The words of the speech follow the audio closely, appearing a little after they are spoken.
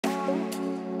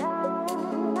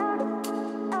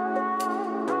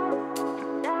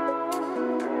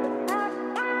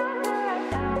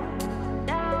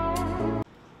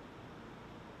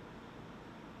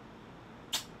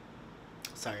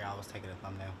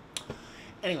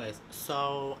Anyways,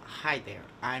 so hi there.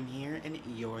 I'm here and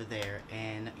you're there,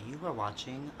 and you are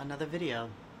watching another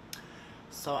video.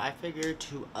 So I figured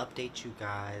to update you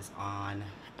guys on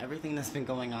everything that's been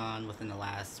going on within the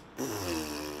last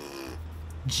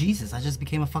Jesus, I just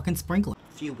became a fucking sprinkler.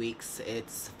 few weeks.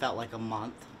 It's felt like a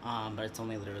month, but it's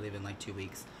only literally been like 2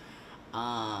 weeks.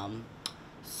 Um,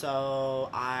 so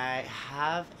I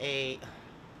have a.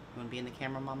 You want to be in the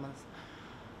camera, mamas?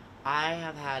 I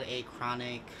have had a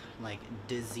chronic, like,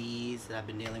 disease that I've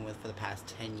been dealing with for the past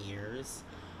 10 years.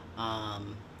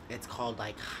 It's called,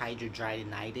 like,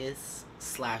 hydradenitis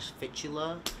slash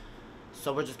fistula.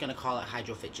 So we're just going to call it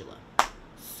hydrofistula.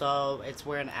 So it's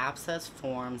where an abscess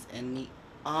forms in the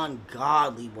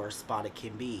ungodly worst spot it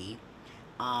can be,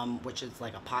 which is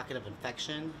like a pocket of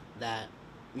infection that,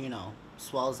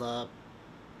 swells up,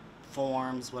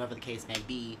 forms, whatever the case may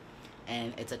be,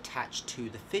 and it's attached to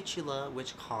the fistula,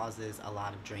 which causes a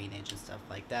lot of drainage and stuff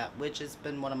like that, which has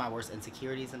been one of my worst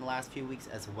insecurities in the last few weeks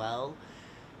as well,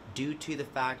 due to the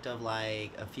fact of,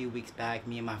 like, a few weeks back,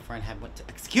 me and my friend had went to,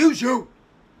 excuse you!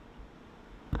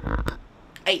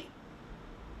 Hey!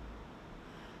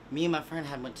 Me and my friend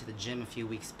had went to the gym a few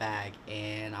weeks back,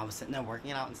 and I was sitting there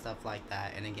working out and stuff like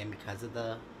that, and again, because of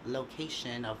the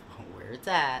location of where it's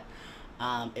at,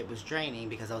 it was draining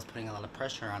because I was putting a lot of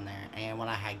pressure on there. And when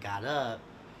I had got up,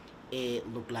 it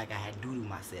looked like I had doo-doo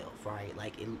myself, right?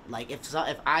 Like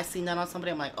if I seen that on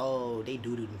somebody, I'm like, oh, they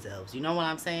doo-doo themselves. You know what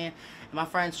I'm saying? And my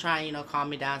friend's trying,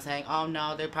 calm me down, saying, oh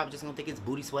no, they're probably just gonna think it's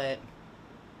booty sweat.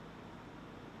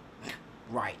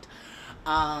 Right.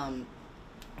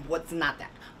 What's not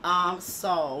that? I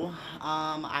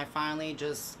finally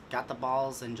just got the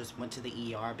balls and just went to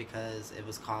the ER because it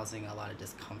was causing a lot of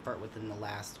discomfort within the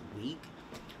last week.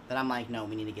 That I'm like, no,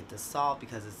 we need to get this solved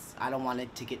because I don't want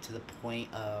it to get to the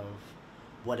point of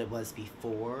what it was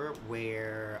before,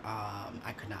 where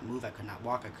I could not move, I could not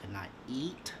walk, I could not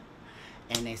eat.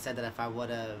 And they said that if I would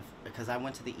have, because I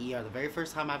went to the ER, the very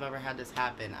first time I've ever had this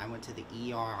happen, I went to the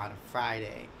ER on a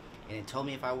Friday. And it told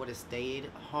me if I would have stayed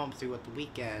home throughout the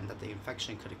weekend, that the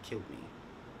infection could have killed me.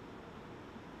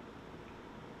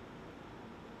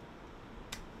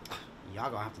 Y'all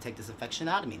gonna have to take this infection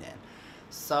out of me then.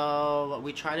 So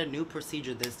we tried a new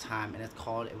procedure this time, and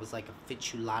it was like a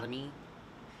fistulotomy.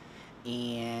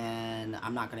 And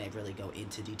I'm not gonna really go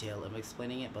into detail of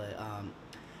explaining it, but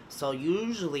so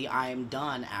usually I am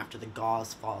done after the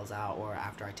gauze falls out, or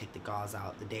after I take the gauze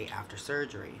out the day after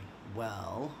surgery.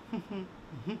 Well,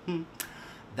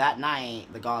 that night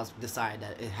the gauze decided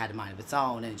that it had a mind of its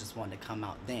own and it just wanted to come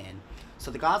out then. So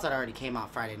the gauze had already came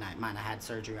out Friday night. Mine, I had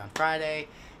surgery on Friday.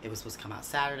 It was supposed to come out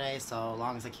Saturday. So as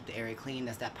long as I keep the area clean,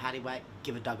 that's that patty whack,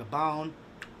 give a dog a bone,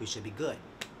 we should be good.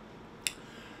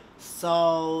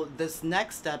 So this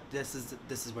next step, this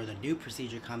is where the new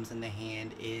procedure comes in the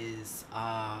hand, is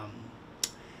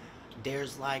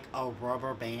there's like a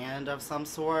rubber band of some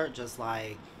sort, just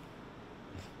like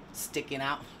sticking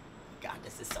out. God,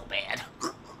 this is so bad.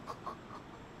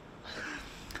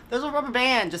 There's a rubber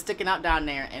band just sticking out down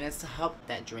there, and it's to help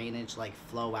that drainage like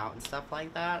flow out and stuff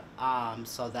like that,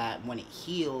 so that when it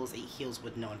heals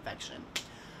with no infection.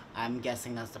 I'm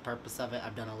guessing that's the purpose of it.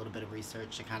 I've done a little bit of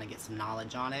research to kind of get some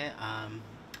knowledge on it,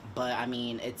 but I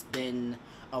mean, it's been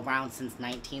around since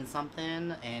 19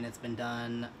 something, and it's been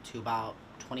done to about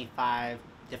 25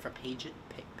 different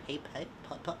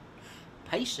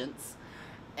patients,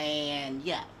 and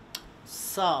yeah.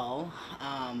 So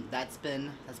that's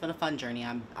been a fun journey.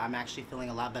 I'm actually feeling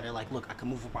a lot better. Like, look, I can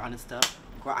move around and stuff.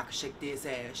 Girl, I can shake this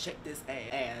ass, shake this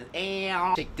ass,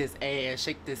 and shake this ass,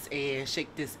 shake this ass,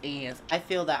 shake this ass. I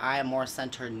feel that I am more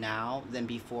centered now than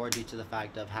before, due to the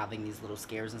fact of having these little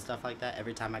scares and stuff like that.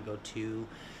 Every time I go to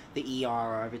the ER,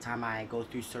 or every time I go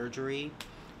through surgery,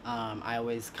 I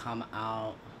always come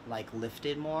out like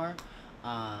lifted more.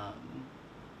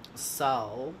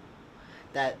 So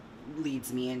that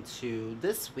leads me into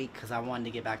this week, because I wanted to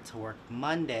get back to work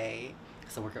Monday,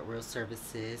 because I work at Real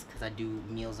Services, because I do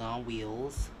Meals on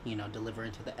Wheels,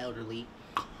 delivering to the elderly.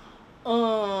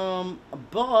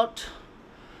 But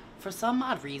for some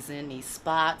odd reason, these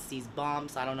spots, these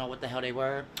bumps, I don't know what the hell they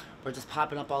were just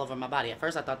popping up all over my body. At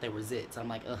first I thought they were zits. I'm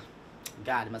like, ugh,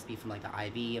 God, it must be from like the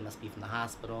IV, it must be from the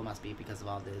hospital, it must be because of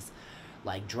all this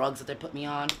like drugs that they put me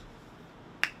on.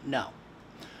 No.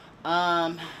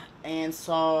 And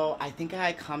so I think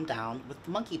I come down with the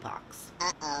monkeypox.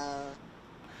 Uh-oh.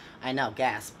 I know,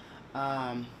 gasp.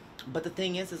 But the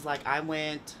thing is like, I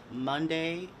went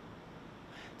Monday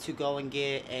to go and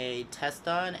get a test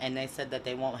done, and they said that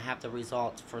they won't have the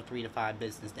results for 3 to 5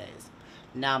 business days.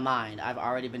 Now mind, I've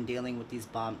already been dealing with these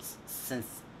bumps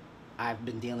since I've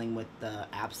been dealing with the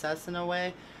abscess in a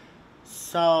way.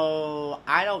 So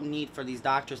I don't need for these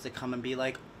doctors to come and be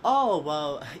like, oh,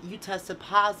 well, you tested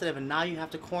positive and now you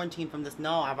have to quarantine from this.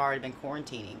 No, I've already been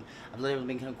quarantining. I've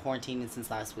literally been quarantining since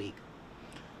last week.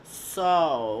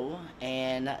 So,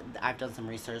 and I've done some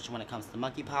research when it comes to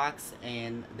monkeypox,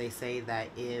 and they say that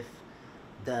if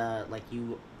the, like,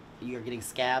 you're getting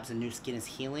scabs and new skin is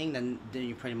healing, then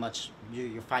you pretty much,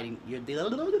 you're fighting,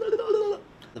 the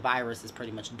virus is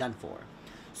pretty much done for.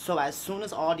 So as soon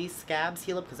as all these scabs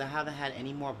heal up, because I haven't had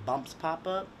any more bumps pop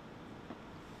up,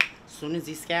 as soon as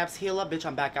these scabs heal up, bitch,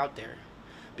 I'm back out there.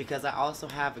 Because I also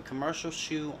have a commercial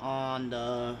shoot on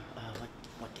the,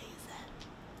 what day is that?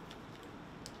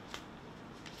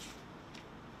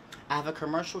 I have a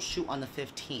commercial shoot on the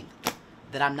 15th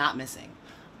that I'm not missing.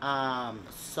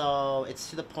 So it's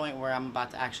to the point where I'm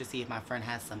about to actually see if my friend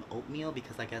has some oatmeal,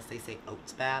 because I guess they say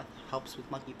oats bath helps with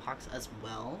monkeypox as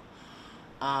well.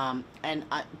 And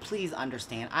please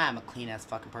understand, I am a clean ass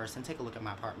fucking person. Take a look at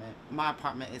my apartment. My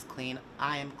apartment is clean.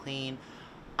 I am clean.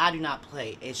 I do not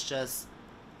play. It's just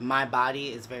my body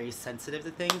is very sensitive to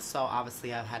things, so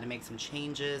obviously I've had to make some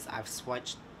changes. I've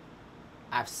switched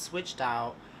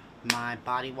out my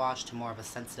body wash to more of a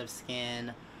sensitive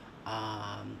skin.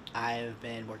 I've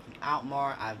been working out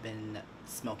more. I've been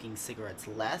smoking cigarettes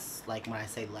less. Like, when I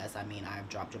say less, I mean I've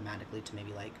dropped dramatically to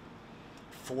maybe like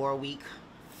 4 a week,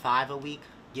 5 a week,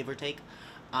 give or take.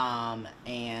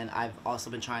 And I've also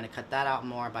been trying to cut that out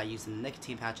more by using the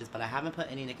nicotine patches, but I haven't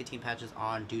put any nicotine patches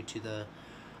on due to the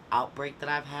outbreak that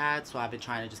I've had, so I've been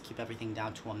trying to just keep everything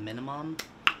down to a minimum.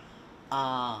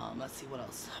 Let's see what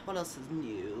else is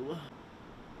new.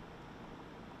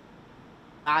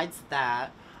 Besides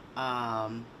that,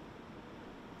 oh,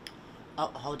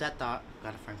 hold that thought.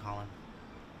 Got a friend calling.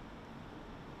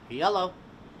 Yellow.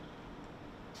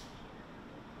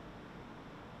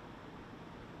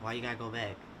 Why you gotta go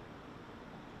back?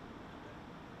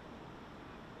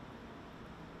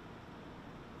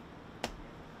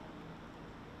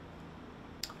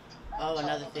 Oh,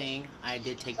 another thing, I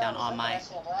did take down all my...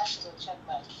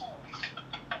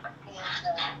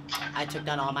 I took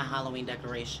down all my Halloween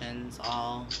decorations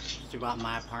all throughout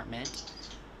my apartment.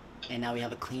 And now we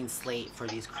have a clean slate for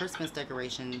these Christmas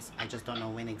decorations. I just don't know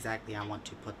when exactly I want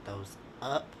to put those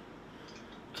up,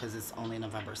 because it's only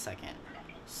November 2nd.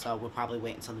 So we'll probably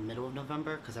wait until the middle of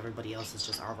November, because everybody else is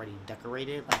just already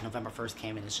decorated. Like, November 1st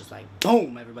came and it's just like,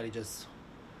 boom, everybody just,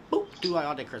 boop, do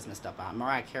all their Christmas stuff out.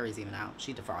 Mariah Carey's even out.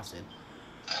 She defrosted.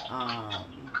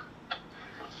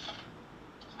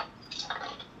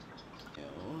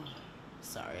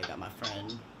 Sorry, I got my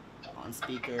friend on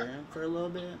speaker for a little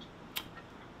bit.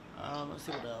 Let's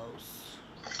see what else.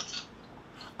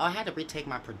 Oh, I had to retake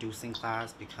my producing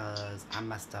class because I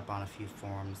messed up on a few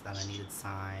forms that I needed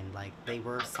signed. Like, they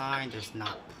were signed, just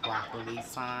not properly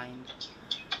signed.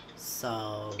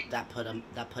 So that put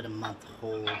a month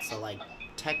hold. So, like,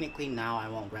 technically now I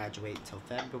won't graduate until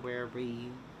February.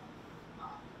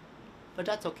 But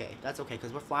that's okay. That's okay,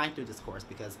 because we're flying through this course,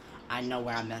 because I know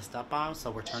where I messed up on, so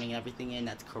we're turning everything in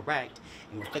that's correct,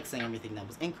 and we're fixing everything that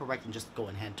was incorrect and just go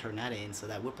ahead and turn that in, so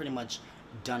that we're pretty much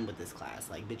done with this class.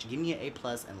 Like, bitch, give me an A+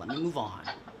 and let me move on.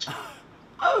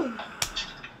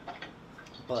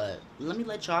 But let me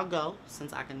let y'all go,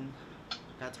 since I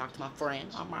gotta talk to my friend.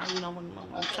 I'm already, you know what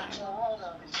I'm saying.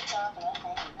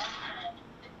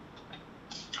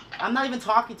 I'm not even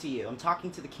talking to you. I'm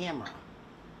talking to the camera.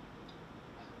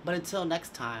 But until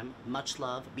next time, much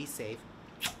love, be safe,